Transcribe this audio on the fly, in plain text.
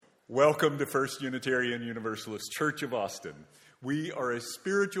Welcome to First Unitarian Universalist Church of Austin. We are a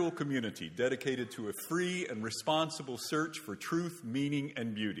spiritual community dedicated to a free and responsible search for truth, meaning,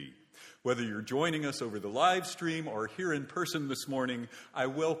 and beauty. Whether you're joining us over the live stream or here in person this morning, I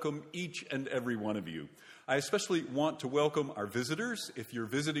welcome each and every one of you. I especially want to welcome our visitors. If you're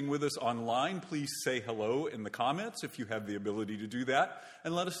visiting with us online, please say hello in the comments if you have the ability to do that,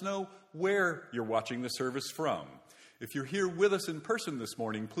 and let us know where you're watching the service from. If you're here with us in person this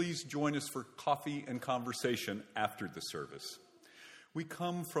morning, please join us for coffee and conversation after the service. We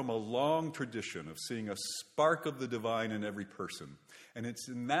come from a long tradition of seeing a spark of the divine in every person. And it's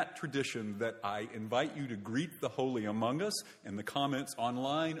in that tradition that I invite you to greet the holy among us in the comments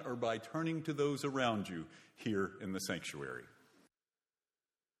online or by turning to those around you here in the sanctuary.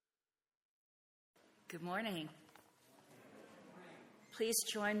 Good morning. Please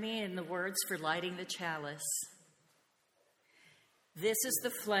join me in the words for lighting the chalice. This is the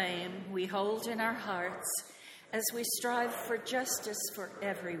flame we hold in our hearts as we strive for justice for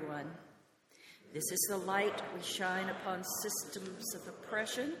everyone. This is the light we shine upon systems of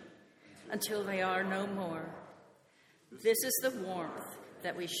oppression until they are no more. This is the warmth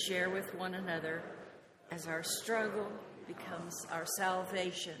that we share with one another as our struggle becomes our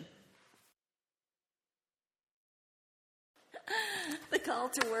salvation. The call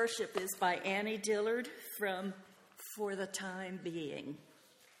to worship is by Annie Dillard from For the Time Being.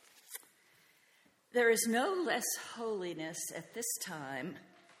 There is no less holiness at this time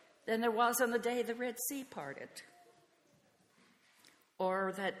than there was on the day the Red Sea parted,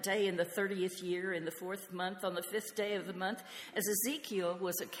 or that day in the 30th year in the 4th month on the 5th day of the month as Ezekiel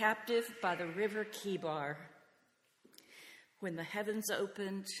was a captive by the river Kibar, when the heavens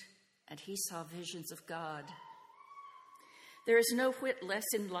opened and he saw visions of God. There is no whit less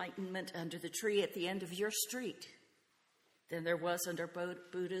enlightenment under the tree at the end of your street than there was under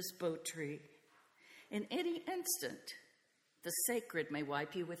Buddha's boat tree. In any instant, the sacred may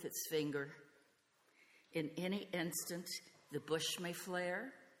wipe you with its finger. In any instant, the bush may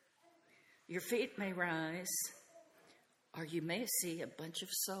flare, your feet may rise, or you may see a bunch of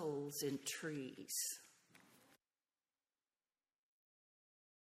souls in trees.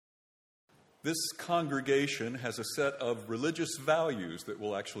 This congregation has a set of religious values that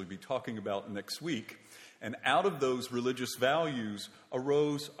we'll actually be talking about next week. And out of those religious values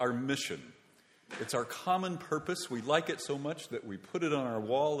arose our mission. It's our common purpose. We like it so much that we put it on our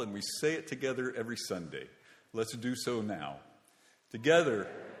wall and we say it together every Sunday. Let's do so now. Together,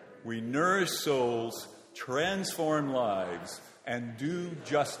 we nourish souls, transform lives, and do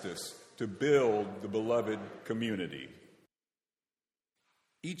justice to build the beloved community.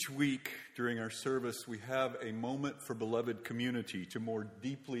 Each week during our service, we have a moment for beloved community to more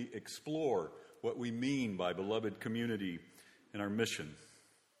deeply explore what we mean by beloved community and our mission.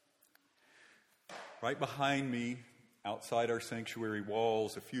 Right behind me, outside our sanctuary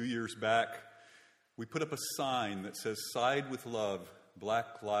walls, a few years back, we put up a sign that says, "Side with love,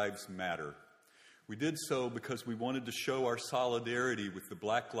 Black Lives Matter." We did so because we wanted to show our solidarity with the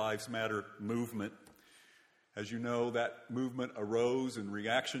Black Lives Matter movement. As you know, that movement arose in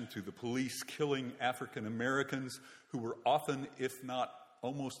reaction to the police killing African Americans who were often, if not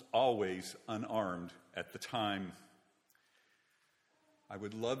almost always, unarmed at the time. I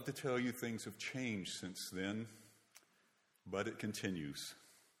would love to tell you things have changed since then, but it continues.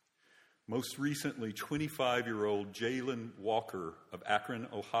 Most recently, 25-year-old Jayland Walker of Akron,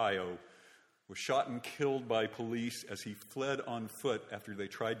 Ohio, was shot and killed by police as he fled on foot after they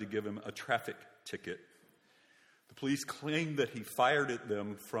tried to give him a traffic ticket. The police claimed that he fired at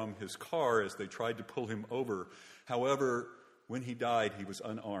them from his car as they tried to pull him over. However, when he died, he was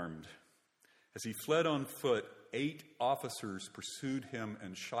unarmed. As he fled on foot, 8 officers pursued him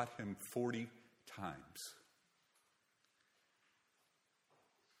and shot him 40 times.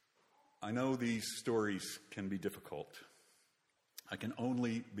 I know these stories can be difficult. I can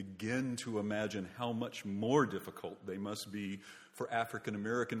only begin to imagine how much more difficult they must be for African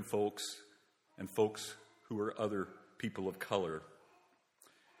American folks and folks who are other people of color.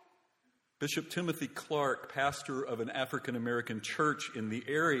 Bishop Timothy Clark, pastor of an African American church in the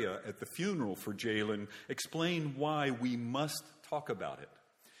area at the funeral for Jayland, explained why we must talk about it.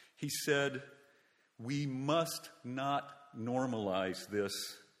 He said, "We must not normalize this.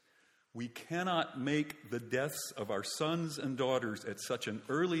 We cannot make the deaths of our sons and daughters at such an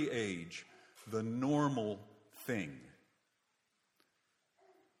early age the normal thing.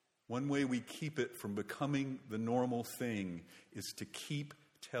 One way we keep it from becoming the normal thing is to keep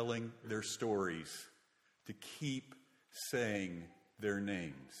telling their stories, to keep saying their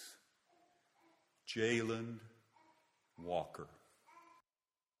names. Jayland Walker."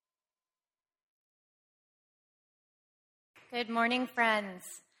 Good morning, friends.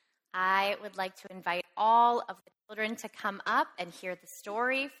 I would like to invite all of the children to come up and hear the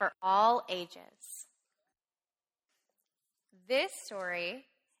story for all ages. This story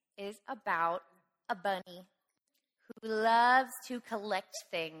is about a bunny who loves to collect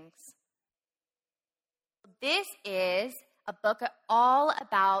things. This is a book all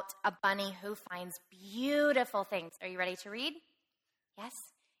about a bunny who finds beautiful things. Are you ready to read? Yes.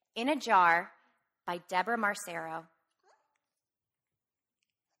 In a Jar by Deborah Marcero.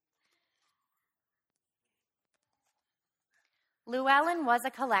 Llewellyn was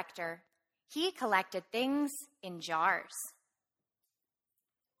a collector. He collected things in jars.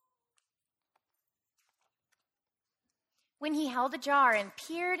 When he held a jar and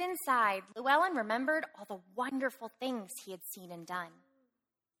peered inside, Llewellyn remembered all the wonderful things he had seen and done.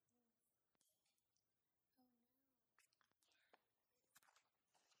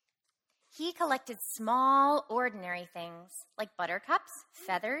 He collected small, ordinary things like buttercups,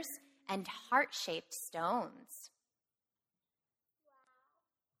 feathers, and heart-shaped stones.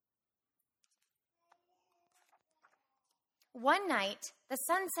 One night, the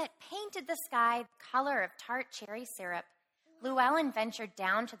sunset painted the sky the color of tart cherry syrup. Llewellyn ventured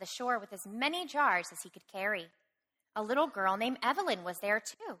down to the shore with as many jars as he could carry. A little girl named Evelyn was there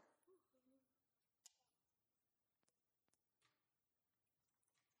too.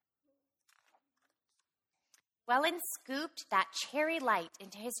 Llewellyn scooped that cherry light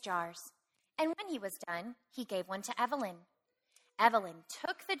into his jars, and when he was done, he gave one to Evelyn. Evelyn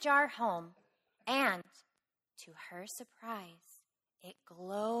took the jar home, and to her surprise, it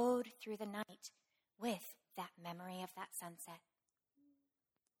glowed through the night with that memory of that sunset. Here,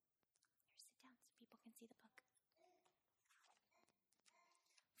 sit down so people can see the book.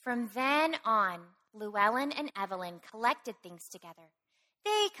 From then on, Llewellyn and Evelyn collected things together.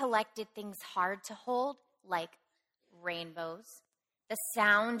 They collected things hard to hold, like rainbows, the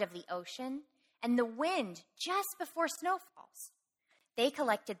sound of the ocean, and the wind just before snow falls. They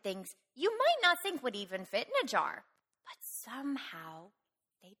collected things you might not think would even fit in a jar, but somehow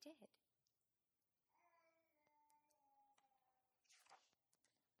they did.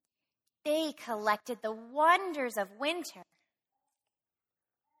 They collected the wonders of winter.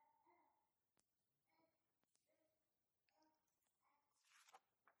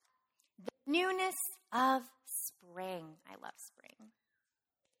 The newness of spring. I love spring.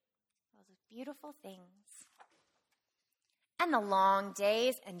 Those beautiful things. And the long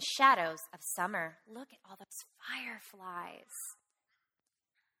days and shadows of summer. Look at all those fireflies.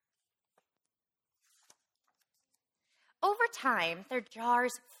 Over time, their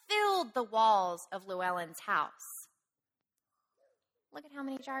jars filled the walls of Llewellyn's house. Look at how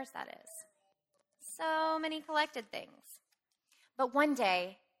many jars that is. So many collected things. But one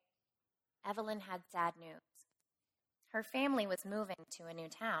day, Evelyn had sad news. Her family was moving to a new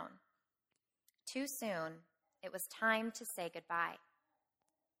town. Too soon, it was time to say goodbye.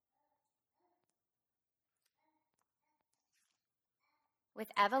 With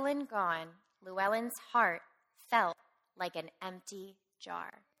Evelyn gone, Llewellyn's heart felt like an empty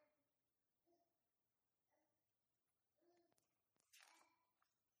jar.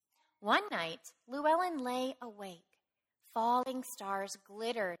 One night, Llewellyn lay awake. Falling stars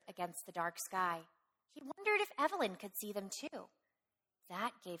glittered against the dark sky. He wondered if Evelyn could see them too.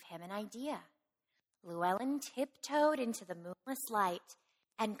 That gave him an idea. Llewellyn tiptoed into the moonless light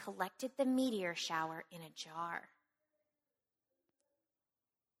and collected the meteor shower in a jar.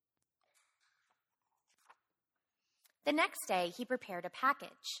 The next day, he prepared a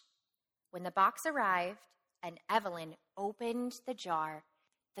package. When the box arrived and Evelyn opened the jar,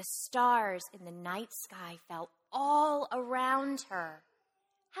 the stars in the night sky fell all around her.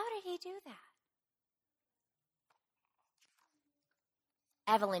 How did he do that?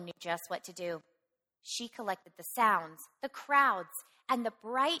 Evelyn knew just what to do. She collected the sounds, the crowds, and the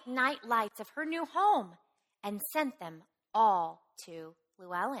bright night lights of her new home and sent them all to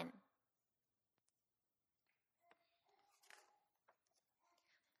Llewellyn.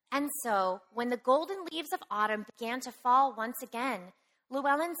 And so, when the golden leaves of autumn began to fall once again,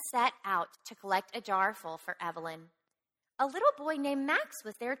 Llewellyn set out to collect a jar full for Evelyn. A little boy named Max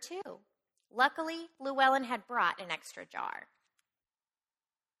was there too. Luckily, Llewellyn had brought an extra jar.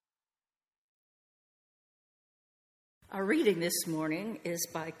 Our reading this morning is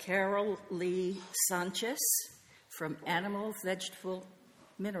by Carol Lee Sanchez from Animal, Vegetable,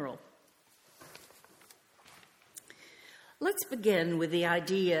 Mineral. Let's begin with the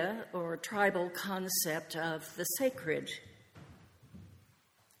idea or tribal concept of the sacred.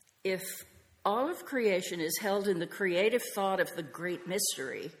 If all of creation is held in the creative thought of the great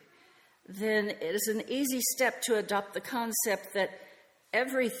mystery, then it is an easy step to adopt the concept that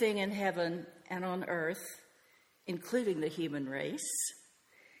everything in heaven and on earth, including the human race,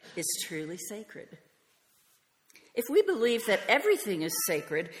 is truly sacred. If we believe that everything is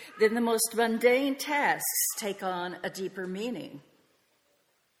sacred, then the most mundane tasks take on a deeper meaning.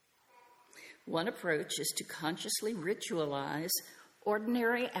 One approach is to consciously ritualize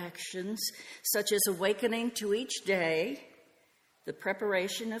ordinary actions such as awakening to each day, the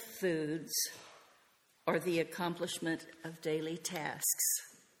preparation of foods, or the accomplishment of daily tasks.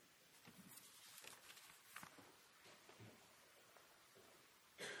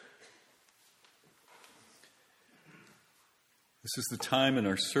 This is the time in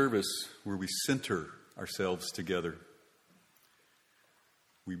our service where we center ourselves together.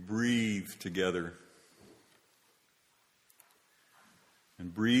 We breathe together.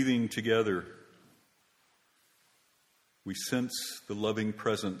 And breathing together, we sense the loving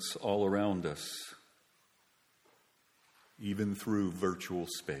presence all around us, even through virtual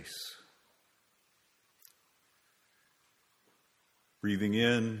space. Breathing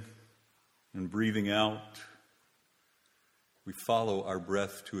in and breathing out, we follow our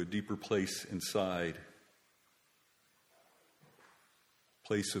breath to a deeper place inside, a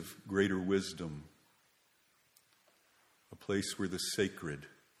place of greater wisdom, a place where the sacred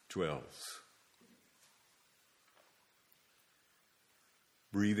dwells.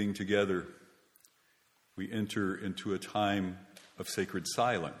 Breathing together, we enter into a time of sacred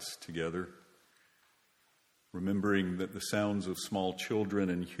silence together, remembering that the sounds of small children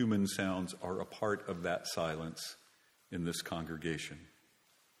and human sounds are a part of that silence in this congregation.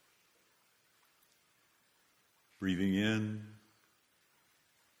 Breathing in,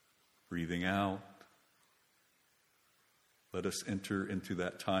 breathing out. Let us enter into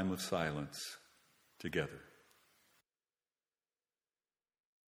that time of silence together.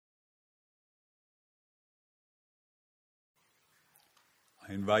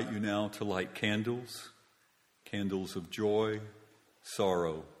 I invite you now to light candles, candles of joy,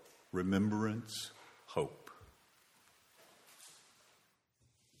 sorrow, remembrance, hope.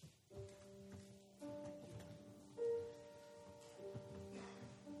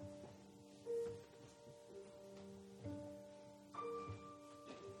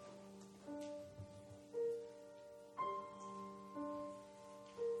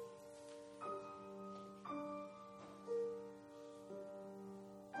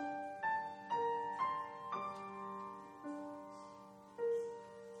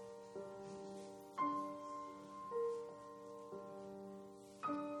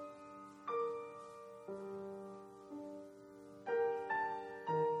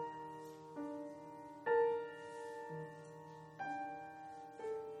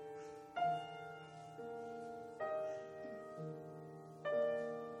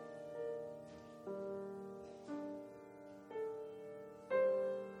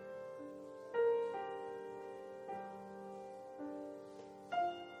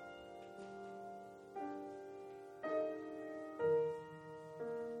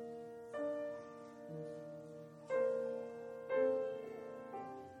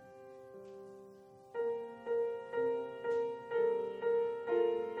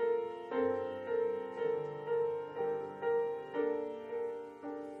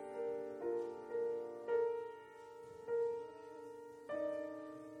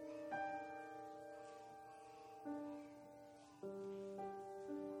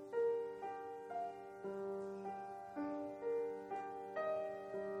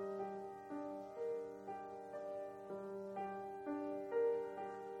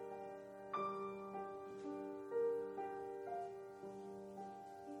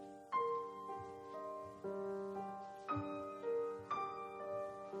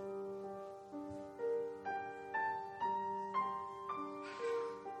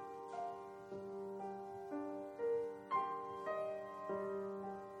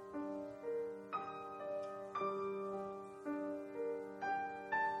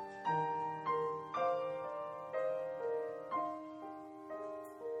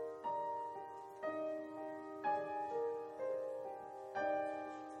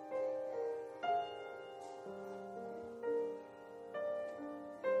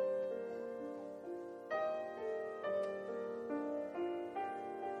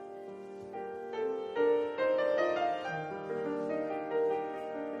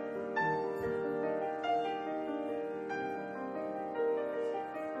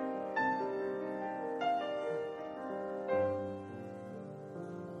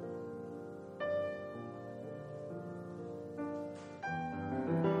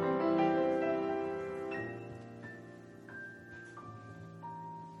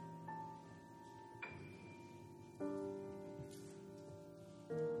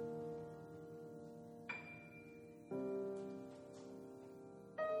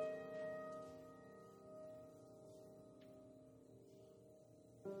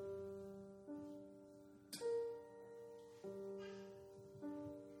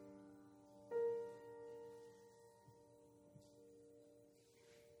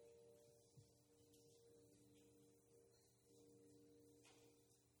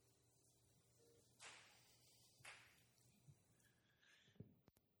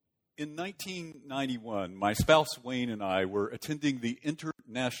 In 1991, my spouse Wayne and I were attending the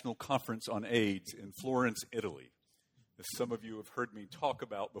International Conference on AIDS in Florence, Italy. As some of you have heard me talk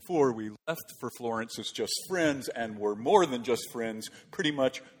about before, we left for Florence as just friends and were more than just friends pretty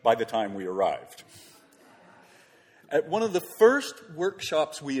much by the time we arrived. At one of the first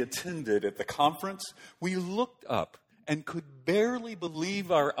workshops we attended at the conference, we looked up and could barely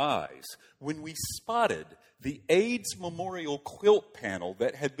believe our eyes when we spotted the AIDS Memorial Quilt panel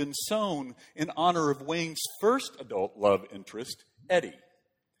that had been sewn in honor of Wayne's first adult love interest, Eddie.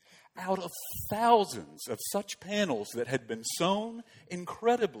 Out of thousands of such panels that had been sewn,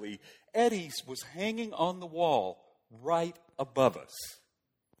 incredibly, Eddie's was hanging on the wall right above us.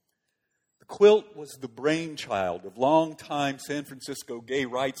 The quilt was the brainchild of longtime San Francisco gay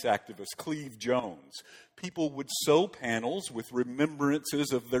rights activist Cleve Jones. People would sew panels with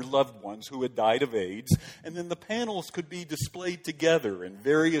remembrances of their loved ones who had died of AIDS, and then the panels could be displayed together in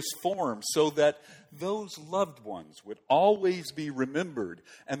various forms so that those loved ones would always be remembered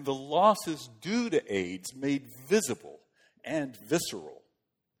and the losses due to AIDS made visible and visceral.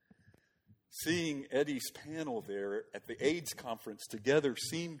 Seeing Eddie's panel there at the AIDS conference together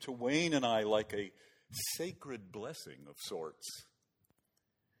seemed to Wayne and I like a sacred blessing of sorts.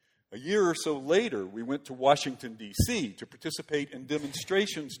 A year or so later, we went to Washington, D.C. to participate in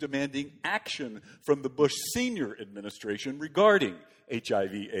demonstrations demanding action from the Bush Senior administration regarding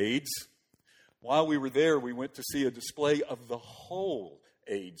HIV/AIDS. While we were there, we went to see a display of the whole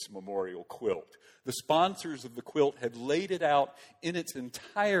AIDS Memorial Quilt. The sponsors of the quilt had laid it out in its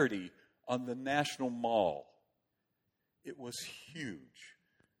entirety on the National Mall. It was huge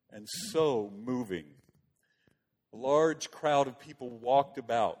and so moving. A large crowd of people walked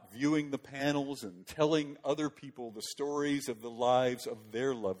about, viewing the panels and telling other people the stories of the lives of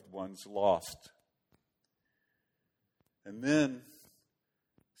their loved ones lost. And then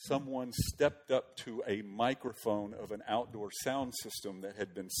someone stepped up to a microphone of an outdoor sound system that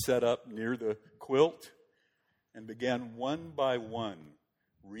had been set up near the quilt and began one by one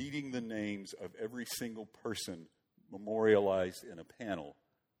reading the names of every single person memorialized in a panel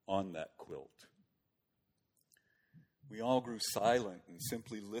on that quilt. We all grew silent and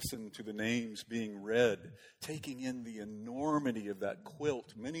simply listened to the names being read, taking in the enormity of that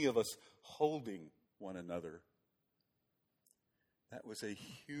quilt, many of us holding one another. That was a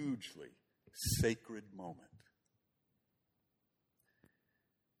hugely sacred moment.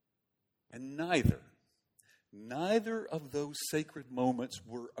 And neither of those sacred moments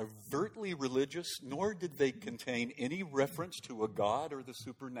were overtly religious, nor did they contain any reference to a God or the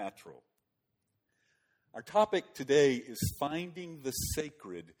supernatural. Our topic today is finding the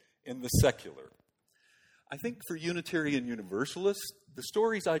sacred in the secular. I think for Unitarian Universalists, the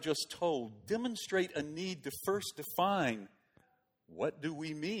stories I just told demonstrate a need to first define what do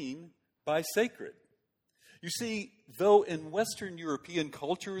we mean by sacred. You see, though in Western European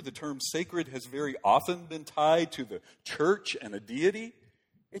culture the term sacred has very often been tied to the church and a deity,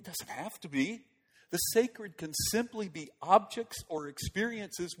 it doesn't have to be. The sacred can simply be objects or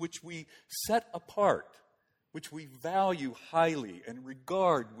experiences which we set apart, which we value highly and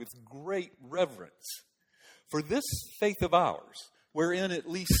regard with great reverence. For this faith of ours, wherein at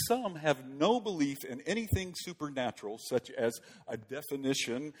least some have no belief in anything supernatural, such a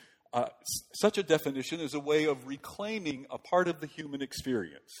definition is a way of reclaiming a part of the human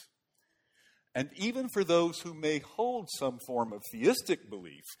experience. And even for those who may hold some form of theistic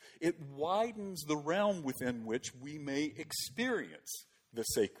belief, it widens the realm within which we may experience the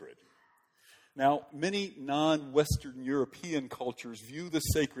sacred. Now, many non-Western European cultures view the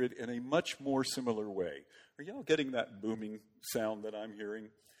sacred in a much more similar way. Are y'all getting that booming sound that I'm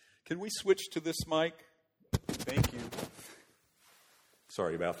hearing? Can we switch to this mic? Thank you.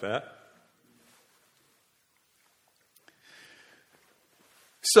 Sorry about that.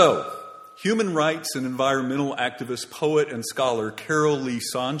 So, human rights and environmental activist, poet, and scholar Carol Lee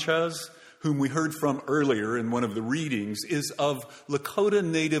Sanchez, whom we heard from earlier in one of the readings, is of Lakota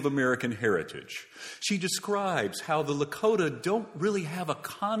Native American heritage. She describes how the Lakota don't really have a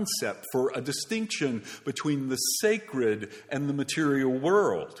concept for a distinction between the sacred and the material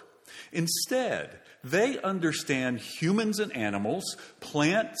world. Instead, they understand humans and animals,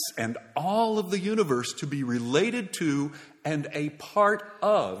 plants, and all of the universe to be related to and a part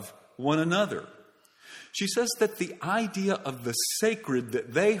of one another. She says that the idea of the sacred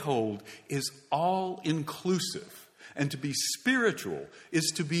that they hold is all-inclusive, and to be spiritual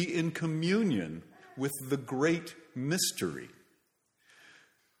is to be in communion with the great mystery.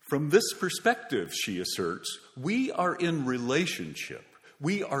 From this perspective, she asserts, we are in relationship.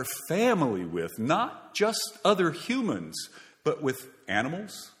 We are family with not just other humans, but with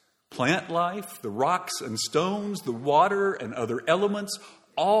animals, plant life, the rocks and stones, the water and other elements,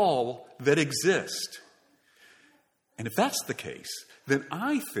 all that exist. And if that's the case, then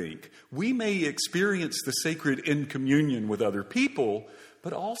I think we may experience the sacred in communion with other people,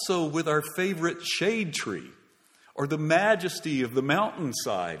 but also with our favorite shade tree, or the majesty of the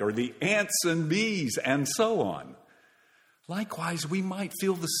mountainside, or the ants and bees, and so on. Likewise, we might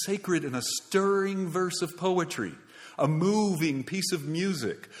feel the sacred in a stirring verse of poetry, a moving piece of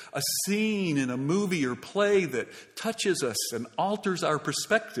music, a scene in a movie or play that touches us and alters our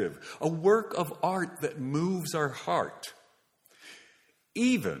perspective, a work of art that moves our heart.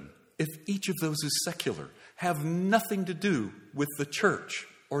 Even if each of those is secular, have nothing to do with the church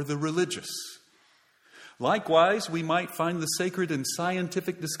or the religious. Likewise, we might find the sacred in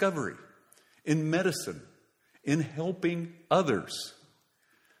scientific discovery, in medicine, in helping others.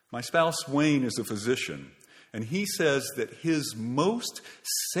 My spouse, Wayne, is a physician, and he says that his most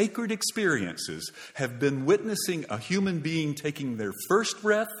sacred experiences have been witnessing a human being taking their first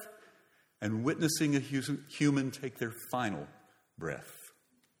breath and witnessing a human take their final breath.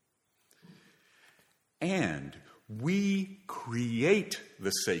 And we create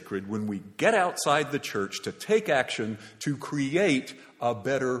the sacred when we get outside the church to take action to create a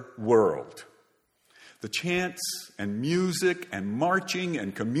better world. The chants and music and marching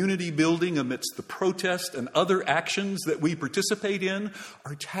and community building amidst the protest and other actions that we participate in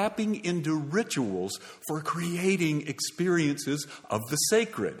are tapping into rituals for creating experiences of the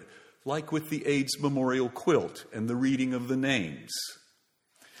sacred, like with the AIDS Memorial Quilt and the reading of the names.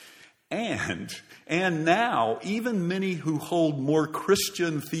 And now, even many who hold more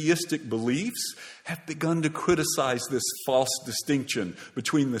Christian theistic beliefs have begun to criticize this false distinction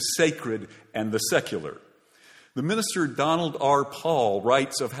between the sacred and the secular. The minister Donald R. Paul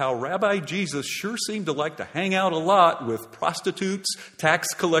writes of how Rabbi Jesus sure seemed to like to hang out a lot with prostitutes,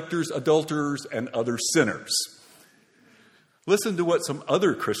 tax collectors, adulterers, and other sinners. Listen to what some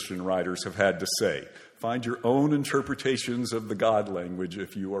other Christian writers have had to say. Find your own interpretations of the God language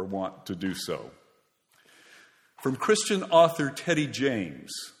if you are wont to do so. From Christian author Teddy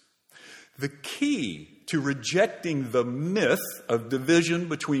James, the key to rejecting the myth of division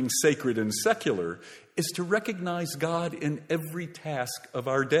between sacred and secular is to recognize God in every task of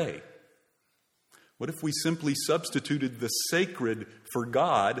our day. What if we simply substituted the sacred for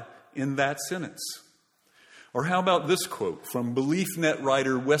God in that sentence? Or how about this quote from BeliefNet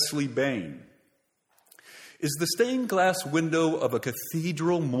writer Wesley Bain? Is the stained glass window of a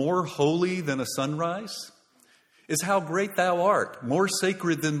cathedral more holy than a sunrise? Is how great thou art more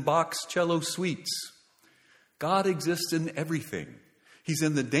sacred than Bach's cello suites? God exists in everything. He's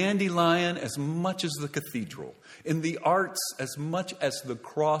in the dandelion as much as the cathedral, in the arts as much as the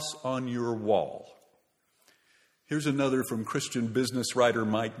cross on your wall. Here's another from Christian business writer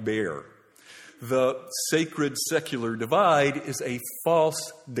Mike Baer. The sacred-secular divide is a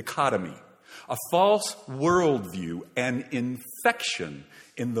false dichotomy, a false worldview, an infection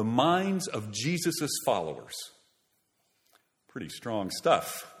in the minds of Jesus' followers. Pretty strong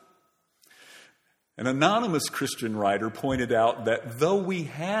stuff. An anonymous Christian writer pointed out that though we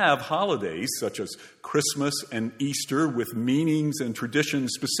have holidays such as Christmas and Easter with meanings and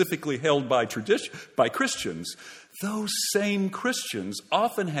traditions specifically held by Christians, those same Christians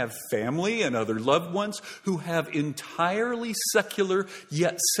often have family and other loved ones who have entirely secular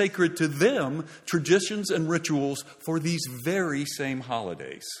yet sacred to them traditions and rituals for these very same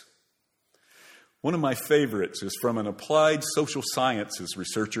holidays. One of my favorites is from an applied social sciences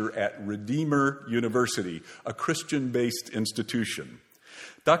researcher at Redeemer University, a Christian-based institution.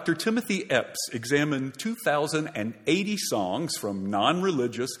 Dr. Timothy Epps examined 2,080 songs from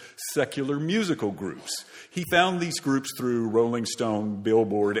non-religious secular musical groups. He found these groups through Rolling Stone,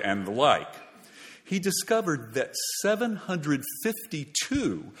 Billboard, and the like. He discovered that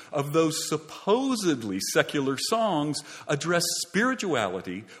 752 of those supposedly secular songs address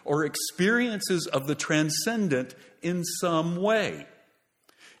spirituality or experiences of the transcendent in some way.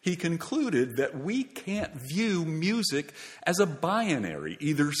 He concluded that we can't view music as a binary,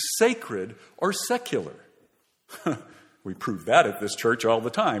 either sacred or secular. We prove that at this church all the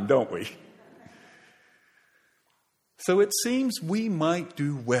time, don't we? So it seems we might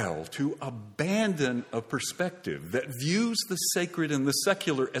do well to abandon a perspective that views the sacred and the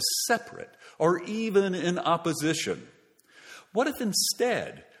secular as separate or even in opposition. What if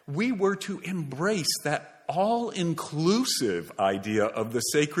instead we were to embrace that all-inclusive idea of the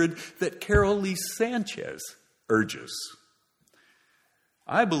sacred that Carol Lee Sanchez urges?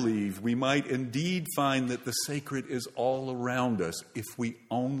 I believe we might indeed find that the sacred is all around us if we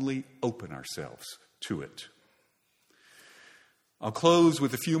only open ourselves to it. I'll close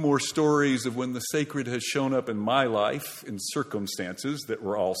with a few more stories of when the sacred has shown up in my life in circumstances that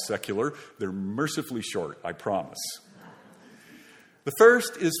were all secular. They're mercifully short, I promise. The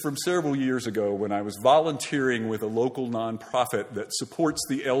first is from several years ago when I was volunteering with a local nonprofit that supports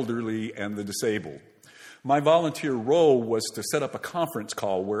the elderly and the disabled. My volunteer role was to set up a conference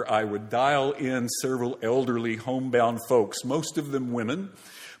call where I would dial in several elderly homebound folks, most of them women.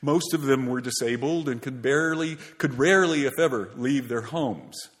 Most of them were disabled and could rarely, if ever, leave their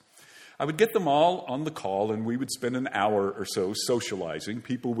homes. I would get them all on the call, and we would spend an hour or so socializing.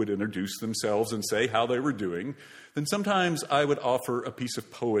 People would introduce themselves and say how they were doing. Then sometimes I would offer a piece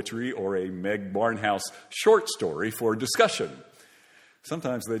of poetry or a Meg Barnhouse short story for discussion.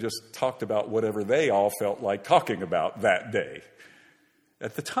 Sometimes they just talked about whatever they all felt like talking about that day.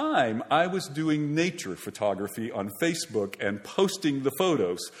 At the time, I was doing nature photography on Facebook and posting the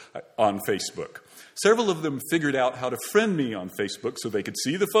photos on Facebook. Several of them figured out how to friend me on Facebook so they could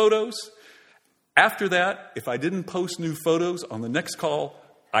see the photos. After that, if I didn't post new photos on the next call,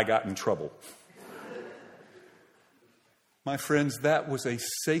 I got in trouble. My friends, that was a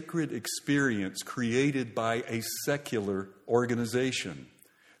sacred experience created by a secular organization.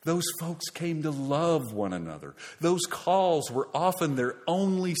 Those folks came to love one another. Those calls were often their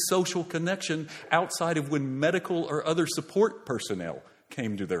only social connection outside of when medical or other support personnel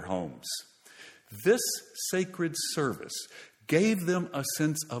came to their homes. This sacred service gave them a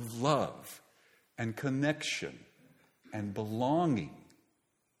sense of love and connection and belonging.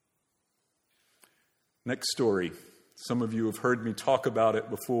 Next story. Some of you have heard me talk about it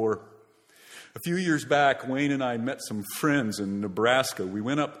before. A few years back, Wayne and I met some friends in Nebraska. We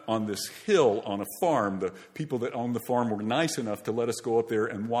went up on this hill on a farm. The people that owned the farm were nice enough to let us go up there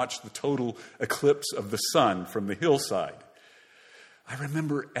and watch the total eclipse of the sun from the hillside. I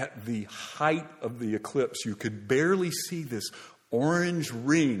remember at the height of the eclipse, you could barely see this orange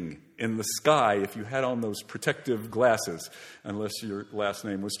ring in the sky if you had on those protective glasses, unless your last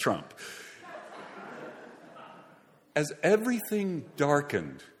name was Trump. As everything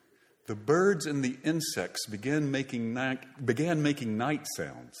darkened, the birds and the insects began making night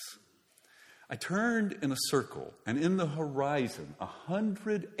sounds. I turned in a circle, and in the horizon,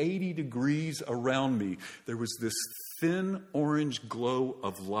 180 degrees around me, there was this thin orange glow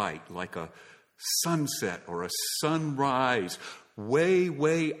of light, like a sunset or a sunrise, way,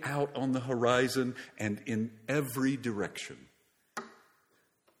 way out on the horizon and in every direction.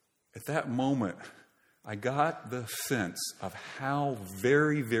 At that moment, I got the sense of how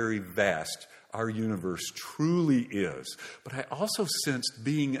very, very vast our universe truly is. But I also sensed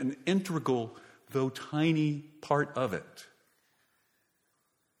being an integral, though tiny, part of it.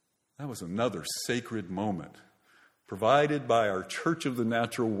 That was another sacred moment, provided by our Church of the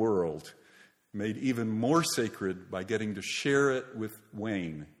Natural World, made even more sacred by getting to share it with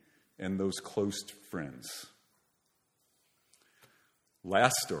Wayne and those close friends.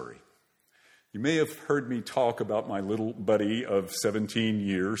 Last story. You may have heard me talk about my little buddy of 17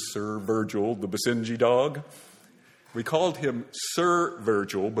 years, Sir Virgil, the Basenji dog. We called him Sir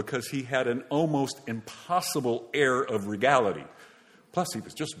Virgil because he had an almost impossible air of regality. Plus, he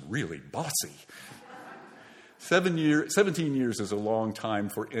was just really bossy. 17 years is a long time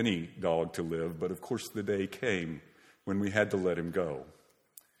for any dog to live, but of course the day came when we had to let him go.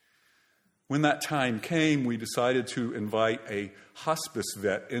 When that time came, we decided to invite a hospice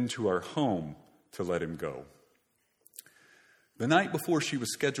vet into our home to let him go. The night before she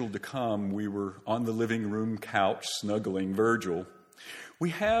was scheduled to come, we were on the living room couch snuggling Virgil.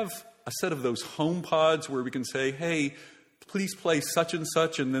 We have a set of those home pods where we can say, hey, please play such and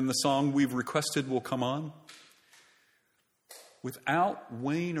such, and then the song we've requested will come on. Without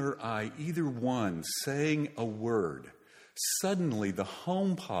Wayne or I, either one, saying a word, suddenly the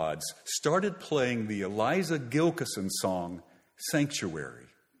home pods started playing the Eliza Gilkyson song, Sanctuary.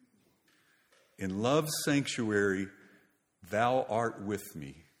 In love's sanctuary, thou art with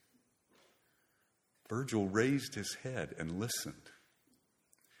me. Virgil raised his head and listened.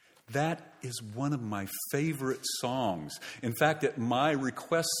 That is one of my favorite songs. In fact, at my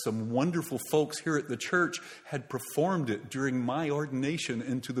request, some wonderful folks here at the church had performed it during my ordination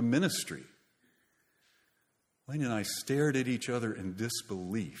into the ministry. Wayne and I stared at each other in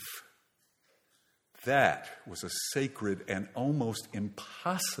disbelief. That was a sacred and almost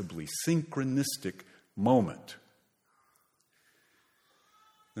impossibly synchronistic moment.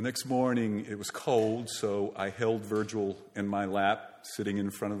 The next morning, it was cold, so I held Virgil in my lap, sitting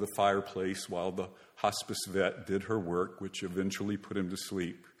in front of the fireplace while the hospice vet did her work, which eventually put him to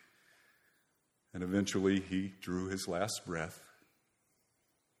sleep. And eventually, he drew his last breath.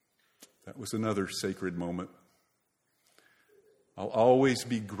 That was another sacred moment. I'll always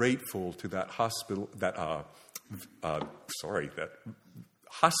be grateful to that hospice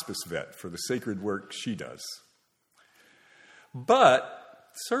vet for the sacred work she does.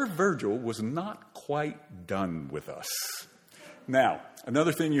 But Sir Virgil was not quite done with us. Now,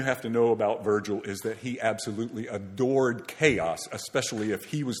 another thing you have to know about Virgil is that he absolutely adored chaos, especially if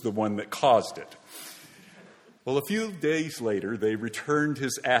he was the one that caused it. Well, a few days later, they returned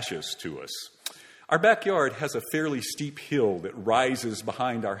his ashes to us. Our backyard has a fairly steep hill that rises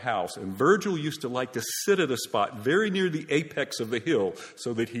behind our house, and Virgil used to like to sit at a spot very near the apex of the hill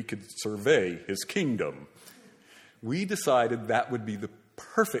so that he could survey his kingdom. We decided that would be the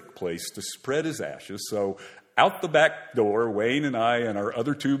perfect place to spread his ashes, so out the back door, Wayne and I and our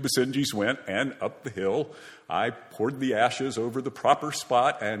other two Basenjis went, and up the hill. I poured the ashes over the proper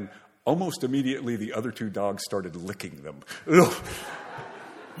spot, and almost immediately the other two dogs started licking them. Ugh.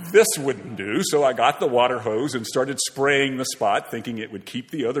 This wouldn't do, so I got the water hose and started spraying the spot, thinking it would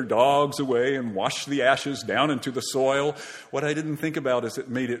keep the other dogs away and wash the ashes down into the soil. What I didn't think about is it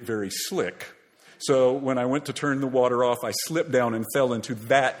made it very slick. So when I went to turn the water off, I slipped down and fell into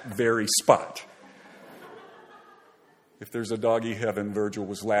that very spot. If there's a doggy heaven, Virgil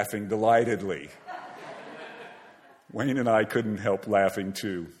was laughing delightedly. Wayne and I couldn't help laughing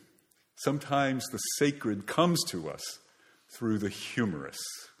too. Sometimes the sacred comes to us through the humorous.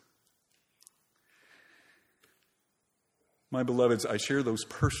 My beloveds, I share those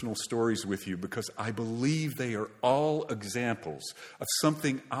personal stories with you because I believe they are all examples of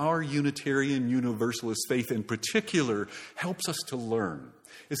something our Unitarian Universalist faith in particular helps us to learn,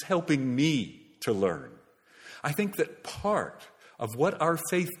 is helping me to learn. I think that part of what our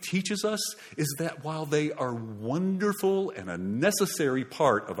faith teaches us is that while they are wonderful and a necessary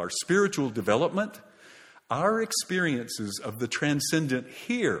part of our spiritual development, our experiences of the transcendent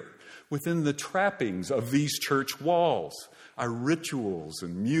here, within the trappings of these church walls, our rituals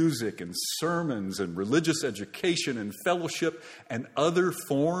and music and sermons and religious education and fellowship and other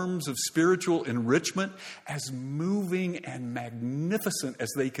forms of spiritual enrichment, as moving and magnificent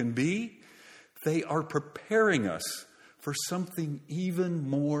as they can be, they are preparing us for something even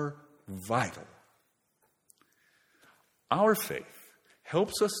more vital. Our faith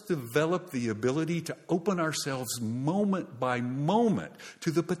helps us develop the ability to open ourselves moment by moment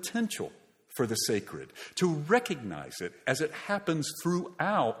to the potential for the sacred, to recognize it as it happens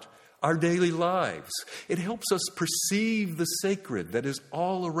throughout our daily lives. It helps us perceive the sacred that is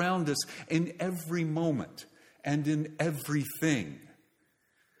all around us in every moment and in everything.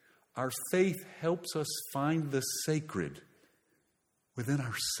 Our faith helps us find the sacred within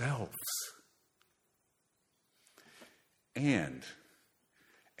ourselves. And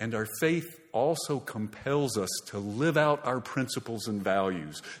our faith also compels us to live out our principles and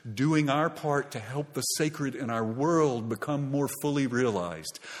values, doing our part to help the sacred in our world become more fully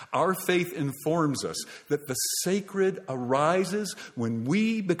realized. Our faith informs us that the sacred arises when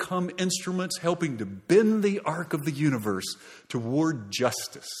we become instruments helping to bend the arc of the universe toward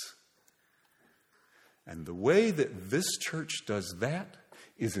justice. And the way that this church does that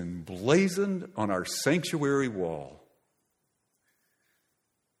is emblazoned on our sanctuary wall.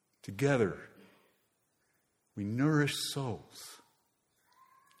 Together, we nourish souls,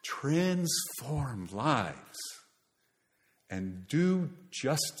 transform lives, and do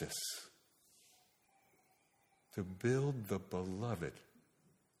justice to build the beloved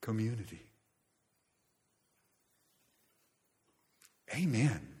community.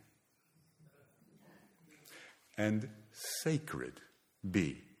 Amen. And sacred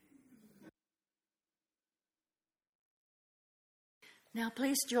be. Now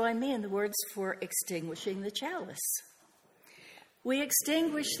please join me in the words for extinguishing the chalice. We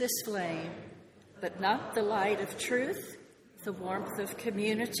extinguish this flame, but not the light of truth, the warmth of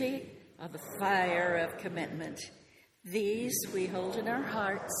community, or the fire of commitment. These we hold in our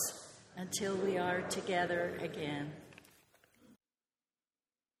hearts until we are together again.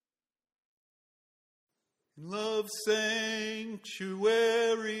 In love's sanctuary,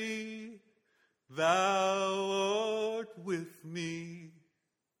 thou art with me.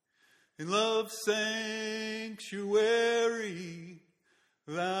 In love's sanctuary,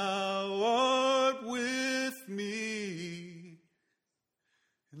 thou art with me.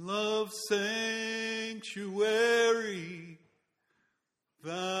 In love's sanctuary,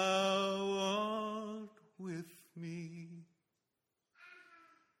 thou art with me.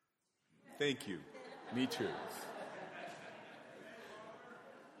 Thank you. Me too.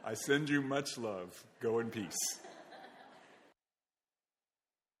 I send you much love. Go in peace.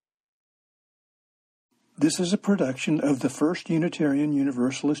 This is a production of the First Unitarian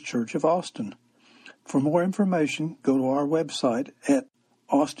Universalist Church of Austin. For more information, go to our website at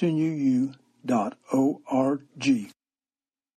austinuu.org.